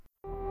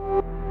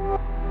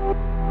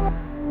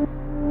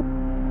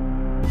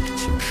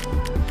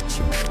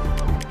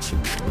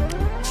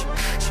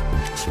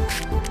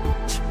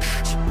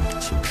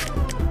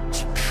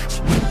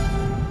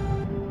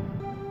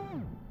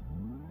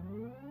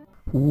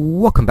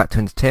Welcome back to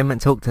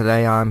Entertainment Talk.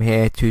 Today I'm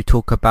here to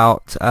talk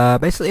about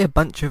basically a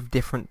bunch of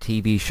different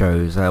TV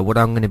shows. What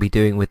I'm going to be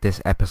doing with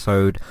this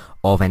episode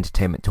of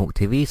Entertainment Talk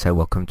TV. So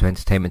welcome to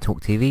Entertainment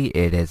Talk TV.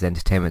 It is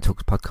Entertainment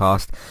Talk's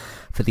podcast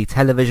for the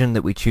television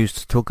that we choose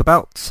to talk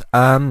about.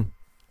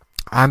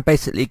 I'm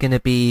basically going to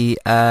be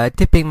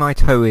dipping my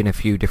toe in a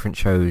few different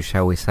shows,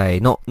 shall we say.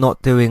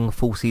 Not doing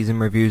full season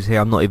reviews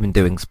here. I'm not even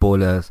doing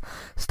spoilers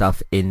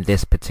stuff in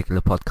this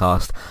particular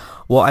podcast.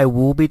 What I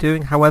will be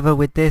doing, however,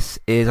 with this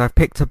is I've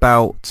picked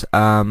about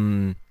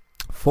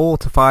 4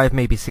 to 5,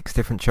 maybe 6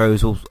 different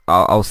shows.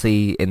 I'll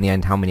see in the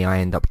end how many I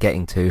end up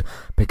getting to,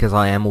 because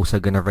I am also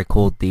going to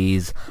record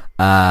these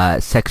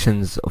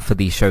sections for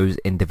these shows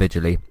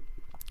individually.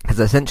 Because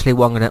essentially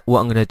what I'm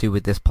going to do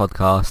with this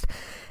podcast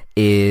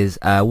is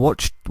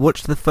watch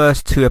the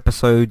first 2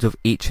 episodes of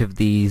each of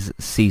these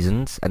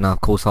seasons, and of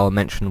course I'll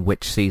mention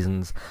which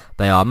seasons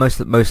they are.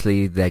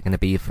 Mostly they're going to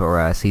be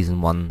for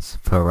season 1s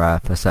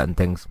for certain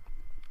things.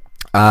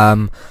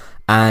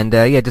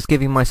 Just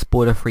giving my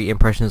spoiler-free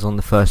impressions on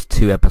the first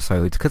 2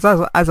 episodes, because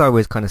as I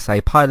always kind of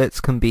say,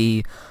 pilots can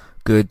be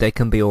good, they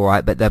can be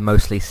alright, but they're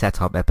mostly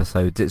set-up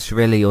episodes. It's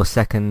really your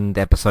second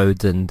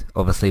episodes and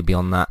obviously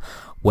beyond that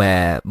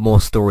where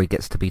more story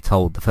gets to be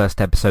told. The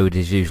first episode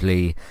is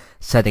usually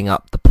setting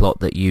up the plot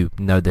that you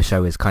know the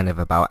show is kind of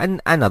about,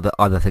 and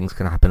other things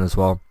can happen as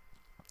well.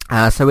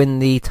 So in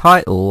the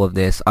title of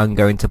this, I'm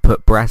going to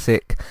put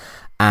Brassic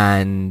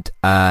and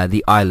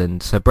The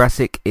Island. So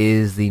Brassic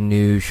is the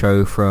new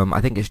show from, I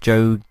think it's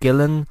Joe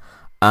Gillen.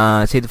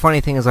 See, the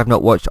funny thing is I've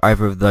not watched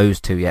either of those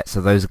 2 yet, so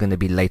those are going to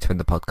be later in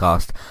the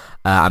podcast.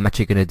 I'm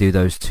actually going to do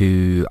those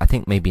 2, I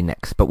think maybe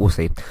next, but we'll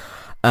see.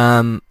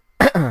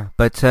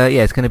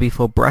 It's going to be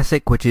for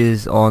Brassic, which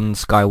is on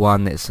Sky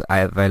One. It's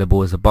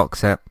available as a box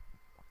set.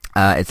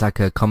 It's like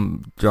a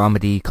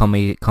comedy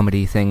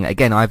thing.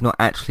 Again, I've not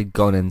actually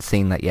gone and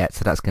seen that yet,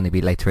 so that's going to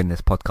be later in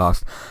this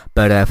podcast.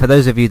 But for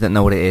those of you that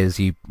know what it is,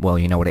 you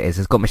know what it is.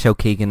 It's got Michelle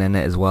Keegan in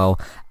it as well,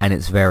 and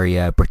it's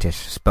very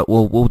British. But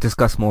we'll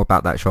discuss more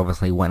about that show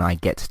obviously when I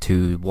get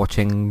to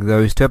watching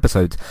those 2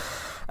 episodes.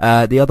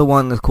 The other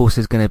one, of course,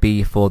 is going to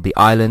be for The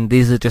Island.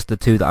 These are just the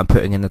 2 that I'm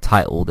putting in the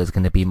title. There's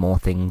going to be more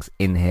things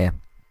in here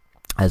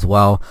as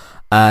well.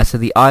 So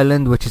The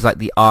Island, which is like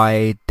the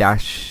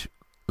I-land,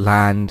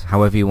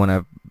 however you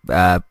want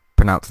to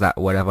pronounce that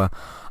or whatever,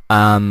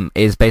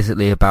 is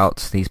basically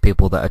about these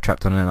people that are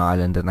trapped on an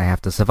island and they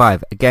have to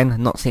survive.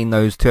 Again, not seen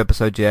those 2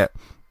 episodes yet.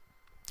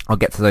 I'll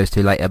get to those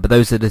 2 later, but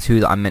those are the 2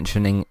 that I'm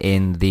mentioning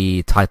in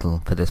the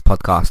title for this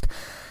podcast.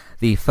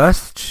 The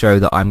first show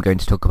that I'm going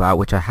to talk about,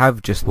 which I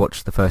have just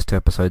watched the first 2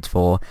 episodes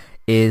for,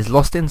 is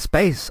Lost in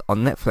Space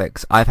on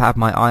Netflix. I've had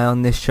my eye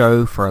on this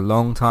show for a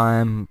long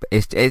time.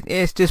 It's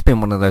just been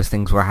one of those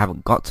things where I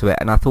haven't got to it,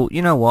 and I thought,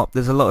 you know what,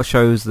 there's a lot of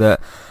shows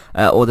that,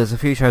 or there's a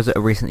few shows that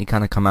have recently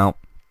kind of come out,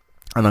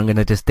 and I'm going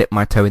to just dip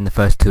my toe in the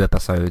first 2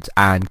 episodes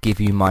and give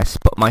you my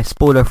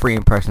spoiler-free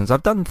impressions.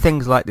 I've done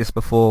things like this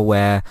before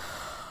where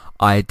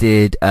I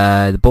did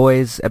The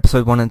Boys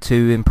episode 1 and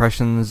 2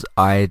 impressions.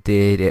 I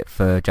did it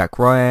for Jack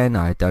Ryan.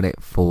 I've done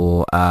it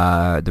for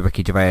the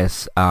Ricky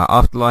Gervais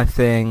Afterlife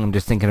thing. I'm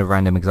just thinking of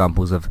random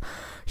examples of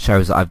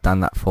shows that I've done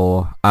that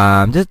for.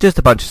 Just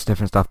a bunch of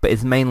different stuff, but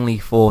it's mainly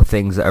for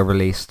things that are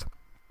released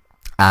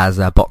as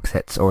box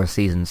sets or a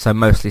season. So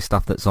mostly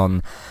stuff that's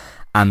on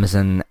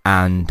Amazon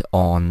and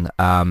on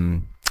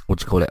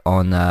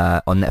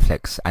on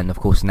Netflix, and of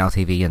course Now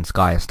TV and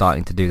Sky are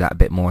starting to do that a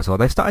bit more as well.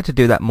 They've started to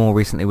do that more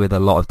recently with a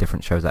lot of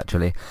different shows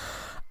actually.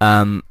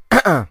 I'm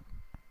here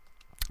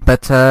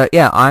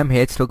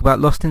to talk about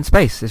Lost in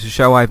Space. It's a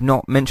show I've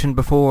not mentioned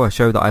before, a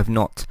show that I've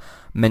not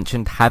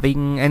mentioned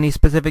having any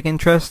specific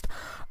interest.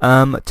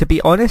 To be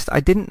honest,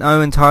 I didn't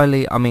know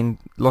entirely,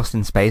 Lost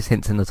in Space,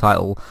 hints in the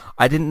title,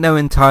 I didn't know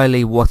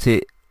entirely what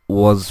it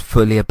was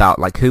fully about,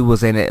 like who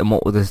was in it and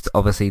what was this.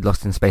 Obviously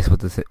Lost in Space was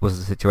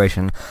the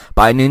situation,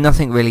 but I knew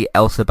nothing really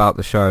else about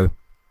the show,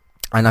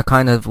 and I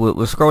kind of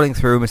was scrolling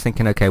through and was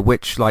thinking, okay,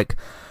 which, like,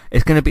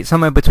 it's going to be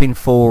somewhere between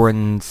 4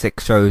 and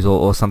 6 shows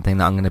or something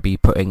that I'm going to be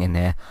putting in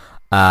here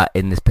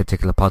in this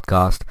particular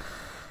podcast.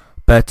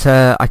 But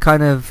I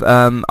kind of,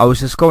 I was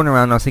just scrolling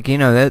around and I was thinking,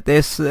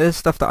 there's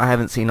stuff that I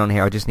haven't seen on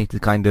here. I just need to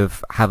kind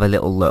of have a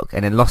little look.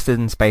 And then Lost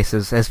in Space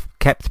has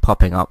kept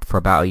popping up for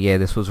about a year.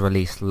 This was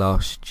released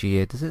last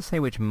year. Does it say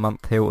which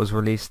month here it was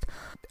released?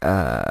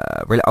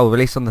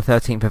 Released on the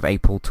 13th of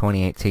April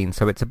 2018.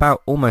 So it's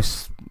about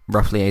almost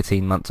roughly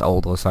 18 months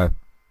old or so.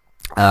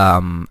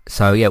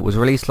 It was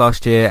released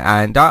last year,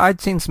 and I'd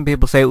seen some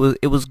people say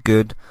it was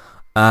good.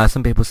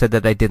 Some people said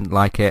that they didn't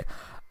like it.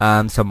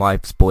 So my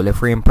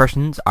spoiler-free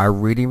impressions, I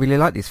really, really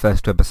like these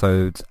first 2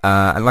 episodes.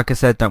 And like I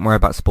said, don't worry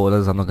about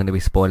spoilers. I'm not going to be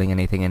spoiling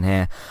anything in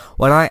here.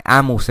 What I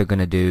am also going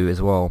to do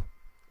as well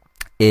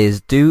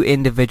is do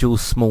individual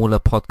smaller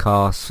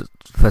podcasts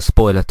for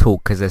spoiler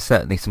talk, because there's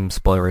certainly some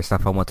spoilery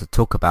stuff I want to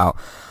talk about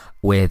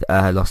with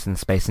Lost in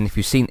Space. And if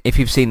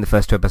you've seen the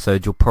first 2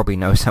 episodes, you'll probably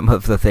know some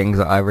of the things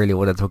that I really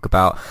want to talk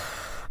about.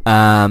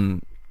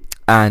 And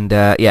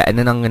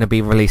then I'm going to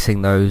be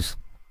releasing those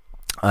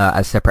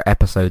as separate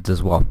episodes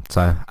as well,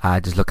 so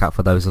just look out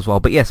for those as well.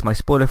 But yes, my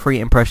spoiler-free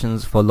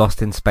impressions for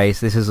Lost in Space.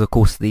 This is of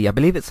course I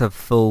believe it's a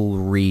full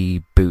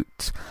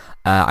reboot.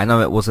 I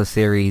know it was a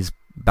series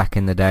back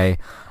in the day.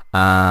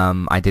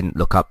 I didn't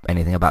look up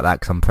anything about that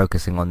because I'm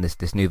focusing on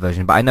this new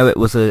version, but I know it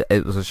was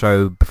a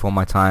show before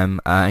my time.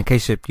 In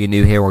case you're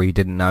new here or you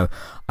didn't know,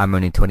 I'm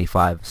only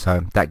 25,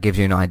 so that gives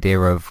you an idea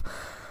of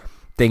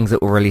things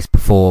that were released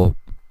before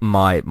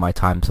my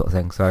time, sort of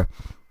thing. So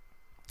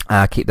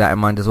keep that in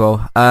mind as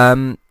well.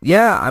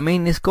 Yeah, I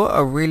mean, it's got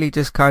a really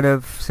just kind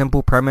of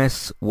simple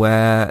premise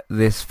where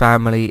this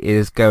family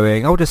is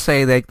going. I'll just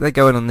say they're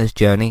going on this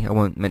journey. I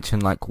won't mention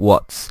like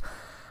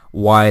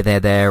why they're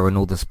there and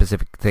all the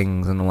specific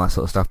things and all that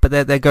sort of stuff.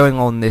 But they're going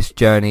on this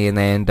journey and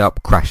they end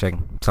up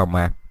crashing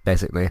somewhere,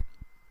 basically.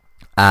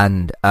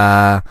 And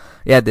yeah,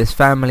 this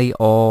family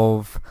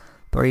of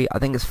 3, I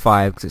think it's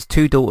 5, because it's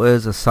 2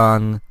 daughters, a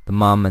son, the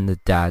mum, and the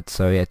dad.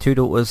 So yeah, 2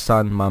 daughters,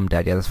 son, mum,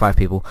 dad. Yeah, there's 5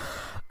 people.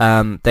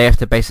 They have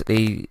to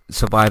basically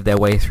survive their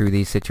way through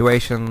these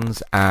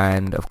situations,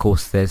 and of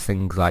course there's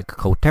things like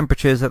cold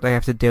temperatures that they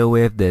have to deal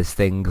with. There's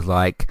things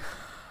like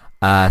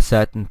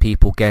certain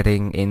people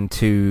getting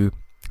into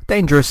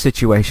dangerous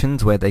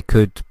situations where they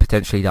could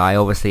potentially die.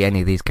 Obviously any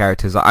of these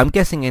characters, I'm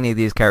guessing any of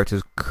these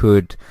characters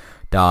could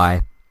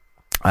die.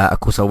 Of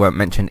course I won't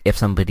mention if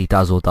somebody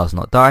does or does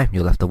not die.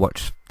 You'll have to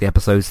watch the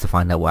episodes to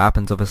find out what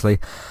happens, obviously.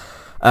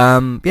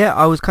 Yeah,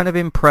 I was kind of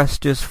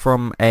impressed just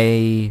from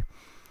I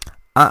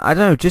don't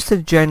know, just a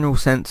general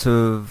sense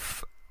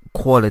of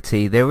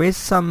quality. There is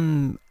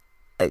some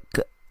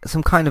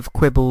kind of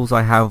quibbles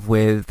I have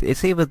with,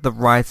 it's either the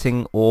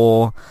writing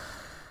or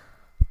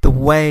the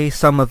way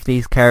some of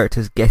these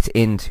characters get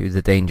into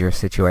the dangerous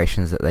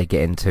situations that they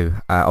get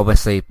into.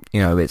 Obviously,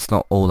 you know, it's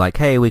not all like,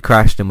 hey, we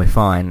crashed and we're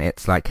fine.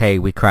 It's like, hey,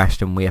 we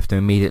crashed and we have to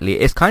immediately...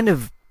 It's kind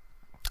of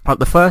like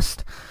the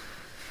first,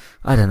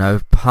 I don't know,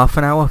 half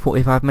an hour,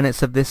 45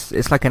 minutes of this.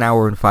 It's like an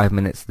hour and 5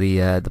 minutes,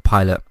 the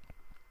pilot.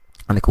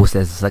 And of course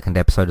there's a second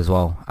episode as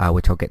well,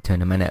 which I'll get to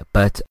in a minute.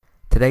 But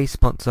today's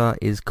sponsor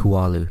is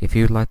Kualu. If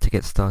you'd like to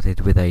get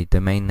started with a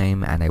domain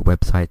name and a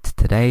website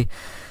today,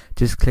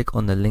 just click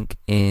on the link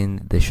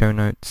in the show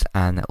notes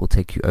and that will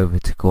take you over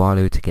to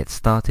Kualu to get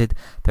started.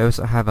 They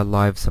also have a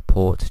live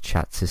support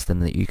chat system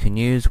that you can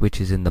use,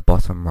 which is in the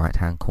bottom right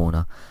hand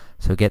corner.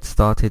 So get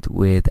started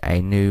with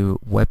a new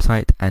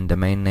website and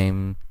domain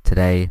name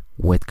today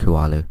with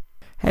Kualu.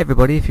 Hey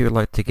everybody, if you would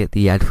like to get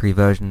the ad-free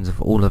versions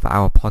of all of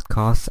our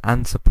podcasts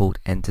and support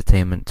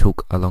Entertainment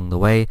Talk along the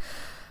way,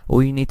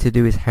 all you need to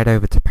do is head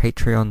over to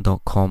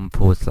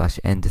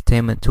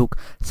patreon.com/entertainment talk.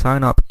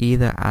 Sign up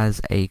either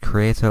as a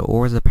creator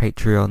or as a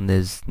Patreon.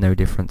 There's no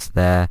difference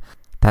there.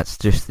 That's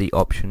just the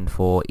option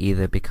for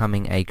either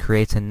becoming a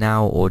creator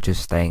now or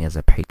just staying as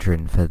a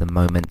patron for the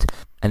moment.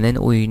 And then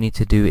all you need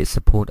to do is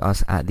support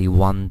us at the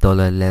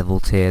 $1 level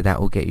tier. That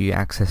will get you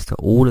access to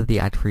all of the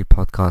ad-free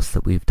podcasts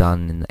that we've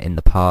done in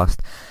the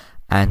past,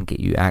 and get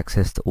you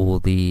access to all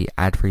the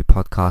ad-free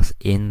podcasts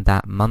in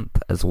that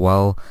month as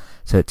well.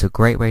 So it's a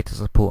great way to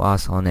support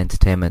us on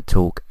Entertainment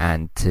Talk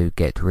and to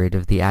get rid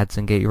of the ads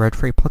and get your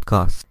ad-free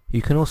podcasts.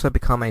 You can also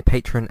become a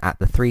patron at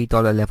the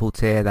 $3 level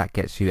tier. That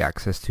gets you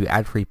access to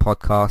ad-free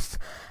podcasts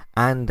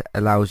and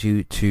allows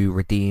you to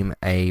redeem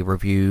a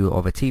review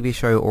of a TV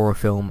show or a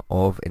film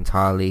of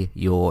entirely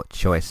your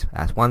choice.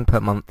 That's one per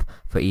month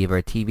for either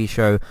a TV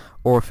show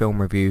or a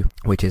film review,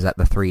 which is at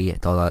the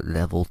 $3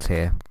 level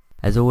tier.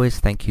 As always,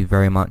 thank you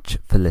very much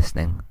for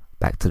listening.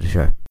 Back to the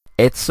show.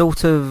 It's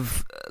sort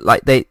of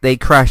like they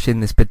crash in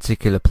this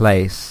particular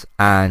place,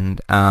 and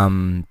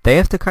they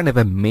have to kind of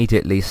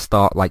immediately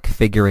start like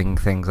figuring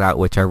things out,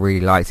 which I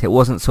really liked. It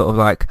wasn't sort of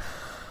like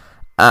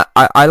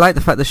I like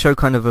the fact the show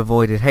kind of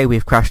avoided, hey,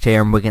 we've crashed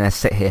here and we're going to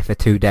sit here for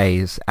 2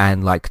 days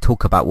and like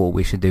talk about what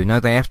we should do.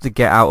 No, they have to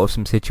get out of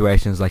some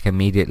situations like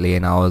immediately,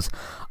 and I was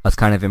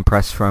kind of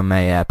impressed from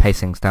a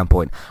pacing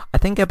standpoint. I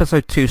think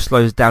episode 2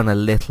 slows down a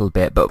little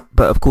bit, but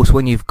of course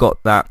when you've got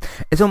that,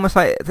 it's almost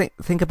like,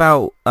 think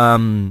about,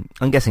 I'm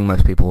guessing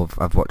most people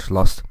have watched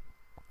Lost.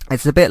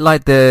 It's a bit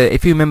like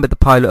if you remember the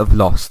pilot of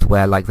Lost,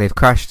 where like they've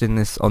crashed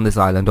on this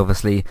island,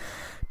 obviously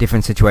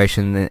different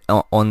situation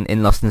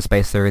in Lost in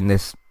Space. They're in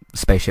this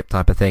spaceship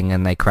type of thing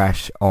and they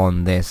crash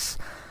on this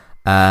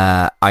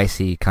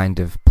icy kind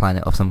of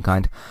planet of some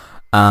kind.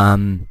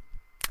 And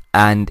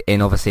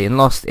obviously in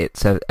Lost,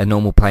 it's a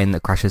normal plane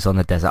that crashes on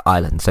a desert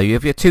island. So you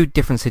have your 2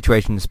 different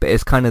situations, but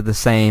it's kind of the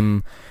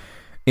same.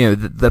 You know,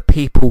 the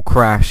people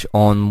crash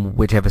on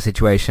whichever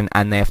situation,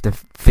 and they have to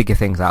figure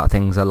things out.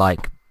 Things are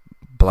like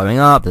blowing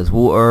up, there's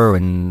water,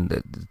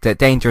 and they're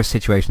dangerous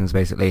situations,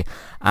 basically.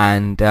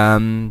 And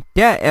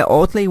yeah,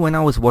 oddly, when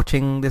I was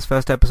watching this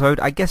first episode,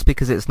 I guess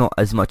because it's not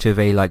as much of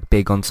a like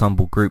big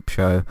ensemble group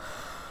show,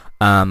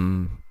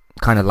 kind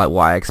of like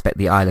what I expect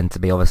the island to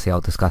be. Obviously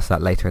I'll discuss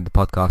that later in the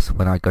podcast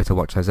when I go to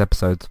watch those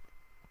episodes.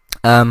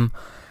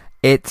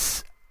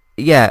 It's,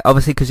 yeah,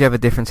 obviously because you have a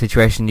different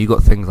situation, you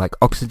got things like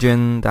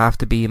oxygen that have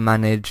to be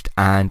managed,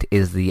 and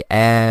is the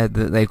air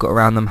that they've got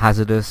around them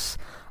hazardous?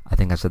 I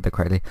think I said that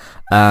correctly.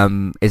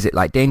 Is it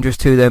like dangerous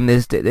to them?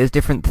 There's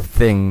different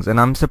things, and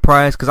I'm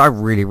surprised because I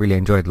really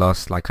enjoyed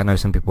Lost. Like I know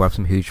some people have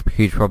some huge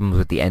problems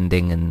with the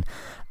ending and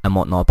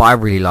whatnot, but I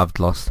really loved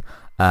Lost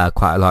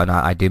quite a lot, and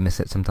I do miss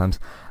it sometimes.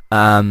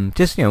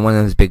 Just one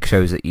of those big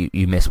shows that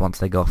you miss once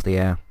they go off the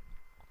air.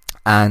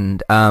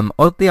 And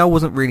oddly, I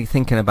wasn't really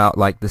thinking about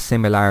like the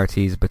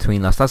similarities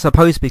between Lost. I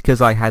suppose because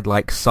I had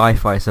like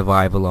sci-fi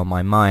survival on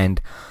my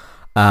mind,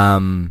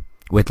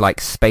 with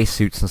like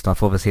spacesuits and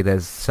stuff. Obviously,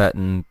 there's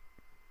certain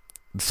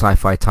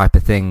sci-fi type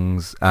of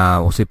things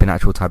or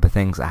supernatural type of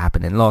things that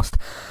happen in Lost.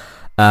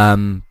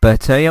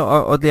 But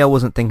oddly, I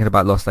wasn't thinking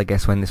about Lost. I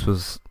guess when this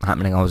was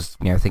happening, I was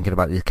thinking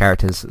about these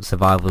characters'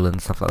 survival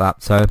and stuff like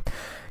that. So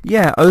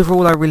yeah,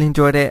 overall, I really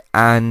enjoyed it,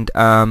 and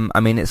I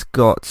mean, it's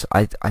got.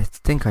 I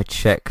think I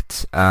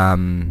checked.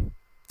 What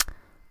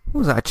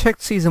was that? I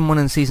checked season 1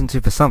 and season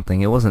 2 for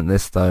something. It wasn't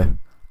this though.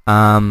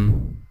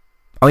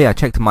 Oh yeah, I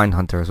checked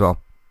Mindhunter as well,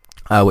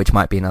 which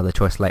might be another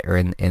choice later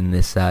in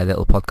this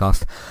little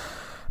podcast.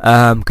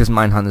 Because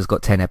Mindhunter's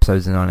got 10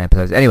 episodes and 9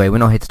 episodes. Anyway, we're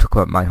not here to talk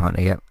about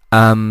Mindhunter yet.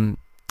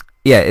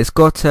 Yeah, it's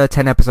got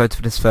 10 episodes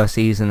for this first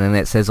season, and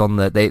it says on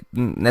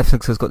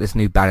Netflix has got this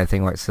new banner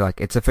thing where it's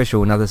like, it's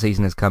official, another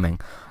season is coming,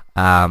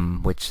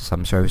 which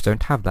some shows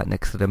don't have that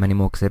next to them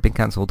anymore because they've been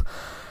cancelled.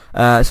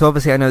 So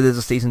obviously I know there's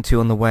a season 2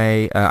 on the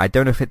way. I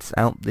don't know if it's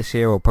out this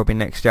year or probably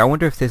next year. I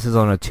wonder if this is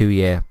on a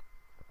 2-year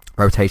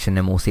rotation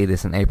and we'll see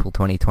this in April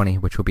 2020,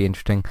 which will be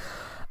interesting.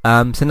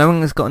 So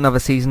knowing it's got another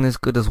season is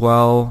good as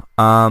well.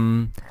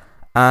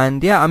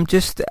 And yeah,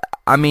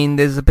 I mean,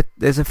 there's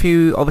a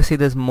few, obviously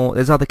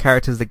there's other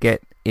characters that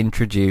get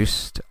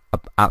introduced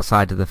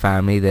outside of the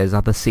family. There's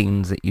other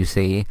scenes that you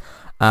see,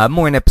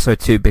 more in episode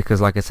 2,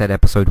 because like I said,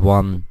 episode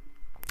 1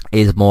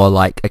 is more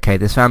like, okay,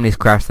 this family's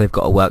crashed, they've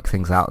got to work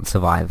things out and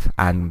survive,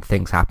 and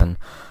things happen.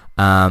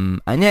 And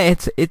yeah,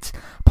 it's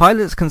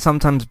pilots can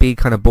sometimes be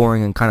kind of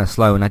boring and kind of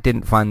slow, and I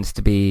didn't find this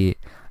to be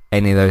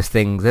any of those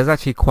things. There's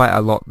actually quite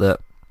a lot that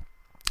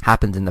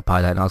happens in the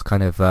pilot, and I was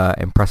kind of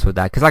impressed with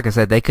that, because like I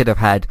said, they could have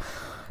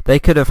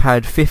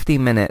had 50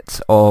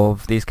 minutes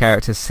of these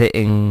characters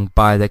sitting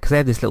by because they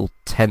have this little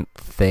tent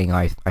thing.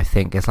 I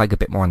think it's like a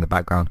bit more in the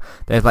background.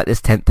 They have like this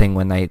tent thing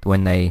when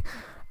they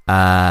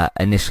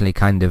initially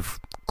kind of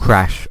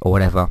crash or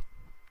whatever,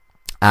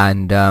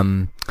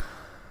 and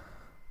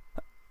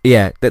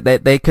yeah,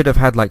 they could have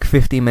had like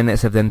 50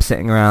 minutes of them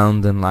sitting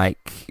around and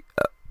like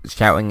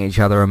shouting at each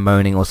other and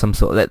moaning or some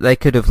sort. They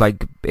could have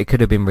it could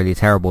have been really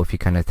terrible if you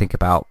kind of think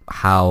about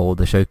how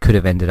the show could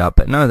have ended up.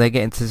 But no, they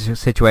get into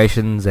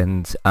situations,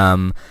 and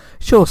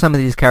sure, some of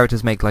these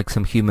characters make like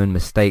some human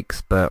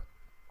mistakes, but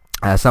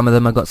some of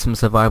them have got some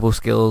survival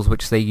skills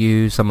which they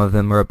use. Some of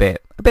them are a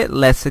bit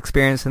less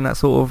experienced in that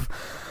sort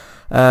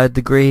of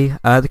degree.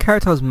 The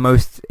character I was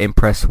most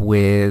impressed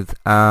with,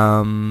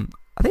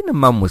 I think the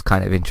mum was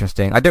kind of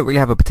interesting. I don't really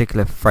have a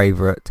particular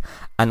favourite,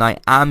 and I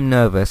am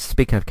nervous,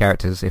 speaking of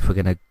characters, if we're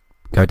going to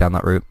go down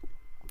that route.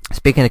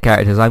 Speaking of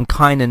characters, I'm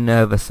kind of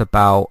nervous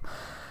about...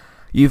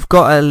 You've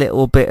got a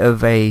little bit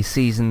of a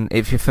season...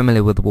 If you're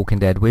familiar with The Walking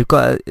Dead, we've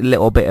got a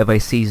little bit of a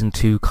season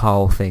 2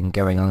 Carl thing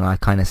going on, I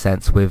kind of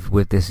sense,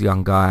 with this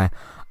young guy.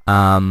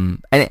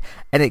 And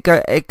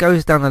it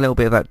goes down a little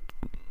bit of that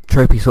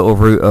tropey sort of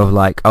route of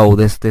like, oh,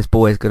 this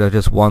boy's going to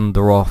just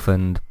wander off,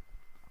 and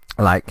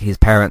like his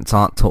parents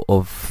aren't sort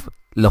of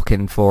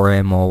looking for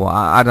him, or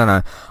I don't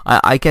know.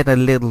 I get a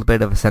little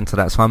bit of a sense of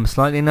that, so I'm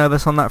slightly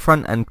nervous on that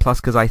front. And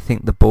plus, because I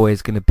think the boy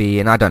is going to be,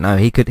 and I don't know,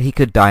 he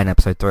could die in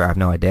episode 3. I have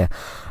no idea.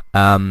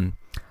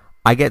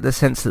 I get the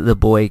sense that the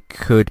boy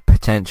could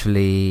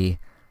potentially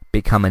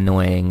become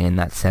annoying in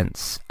that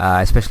sense,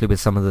 especially with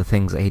some of the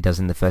things that he does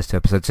in the first 2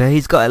 episodes. So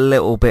he's got a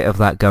little bit of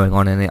that going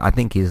on in it. I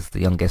think he's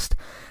the youngest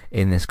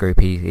in this group.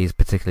 He's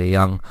particularly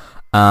young.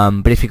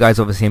 But if you guys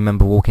obviously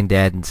remember Walking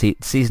Dead and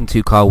season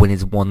 2 Carl, when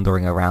he's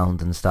wandering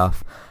around and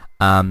stuff,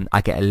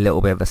 I get a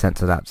little bit of a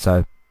sense of that,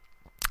 so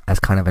that's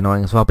kind of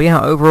annoying as well. But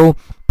yeah, overall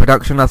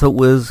production I thought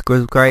was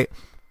great.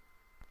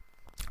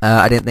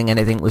 I didn't think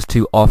anything was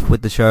too off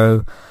with the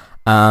show.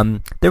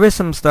 There is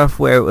some stuff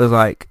where it was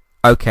like,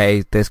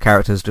 okay, this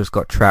character's just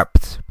got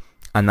trapped,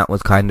 and that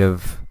was kind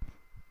of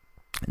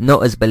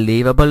not as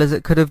believable as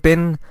it could have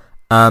been.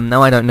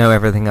 Now I don't know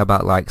everything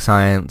about like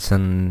science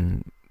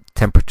and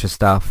temperature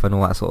stuff and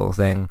all that sort of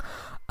thing,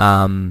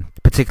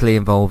 particularly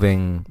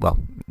involving, well,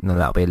 no,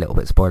 that'll be a little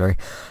bit spoilery.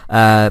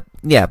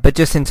 Yeah, but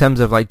just in terms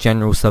of like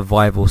general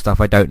survival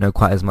stuff, I don't know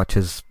quite as much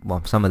as,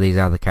 well, some of these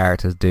other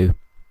characters do.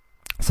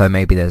 So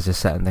maybe there's just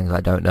certain things I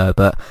don't know,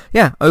 but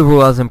yeah,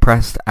 overall I was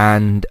impressed,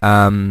 and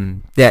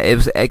yeah,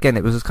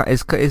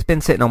 it's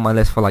been sitting on my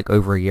list for like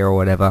over a year or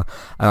whatever,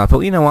 and I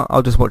thought, you know what,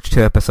 I'll just watch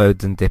 2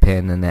 episodes and dip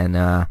in, and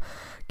then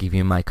give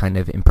you my kind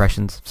of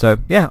impressions. So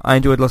yeah, I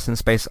enjoyed Lost in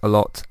Space a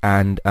lot,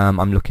 and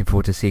I'm looking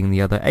forward to seeing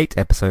the other 8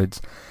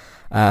 episodes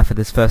for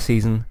this first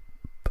season.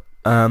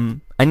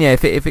 And yeah,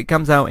 if it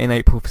comes out in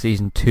April for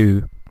season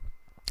 2,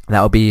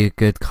 that'll be a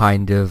good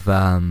kind of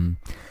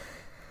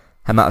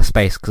amount of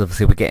space, because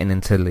obviously we're getting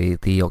into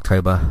the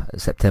October,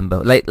 September,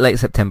 late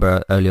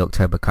September, early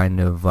October kind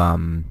of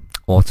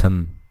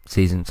autumn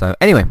season. So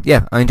anyway,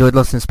 yeah, I enjoyed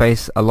Lost in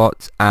Space a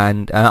lot,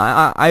 and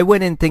I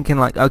went in thinking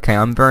like, okay,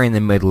 I'm very in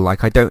the middle.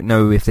 Like, I don't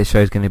know if this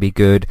show's going to be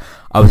good.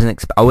 I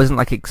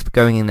wasn't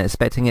going in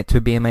expecting it to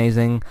be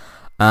amazing.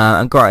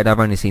 And granted, I've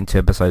only seen 2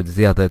 episodes.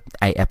 The other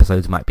 8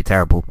 episodes might be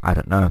terrible. I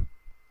don't know.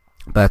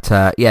 But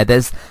yeah,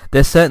 there's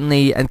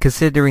certainly, and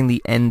considering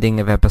the ending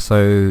of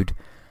episode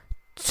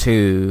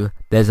 2,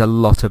 there's a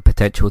lot of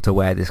potential to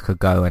where this could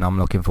go, and I'm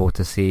looking forward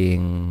to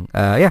seeing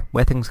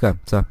where things go.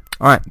 So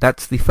alright,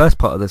 that's the first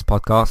part of this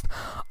podcast.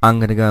 I'm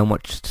gonna go and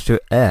watch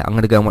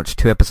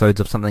 2 episodes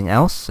of something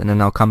else, and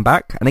then I'll come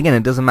back. And again,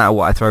 it doesn't matter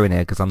what I throw in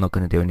here because I'm not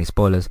going to do any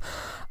spoilers.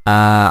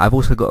 I've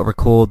also got to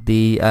record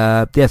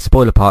the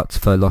spoiler parts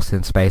for Lost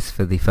in Space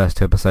for the first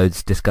 2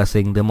 episodes,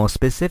 discussing the more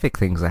specific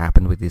things that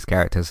happened with these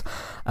characters.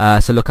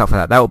 So look out for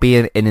that. That will be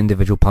an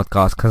individual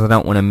podcast because I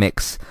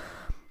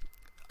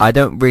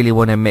don't really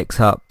want to mix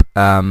up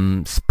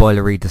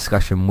spoilery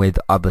discussion with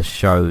other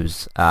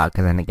shows, because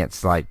then it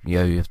gets like,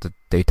 you have to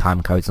do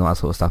time codes and all that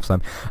sort of stuff. So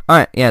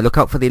alright, yeah, look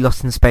out for the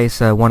Lost in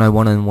Space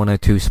 101 and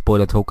 102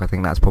 spoiler talk. I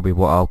think that's probably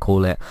what I'll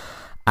call it.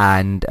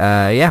 And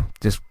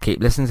just keep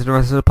listening to the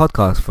rest of the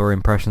podcast for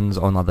impressions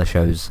on other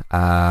shows.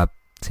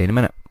 See you in a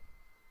minute.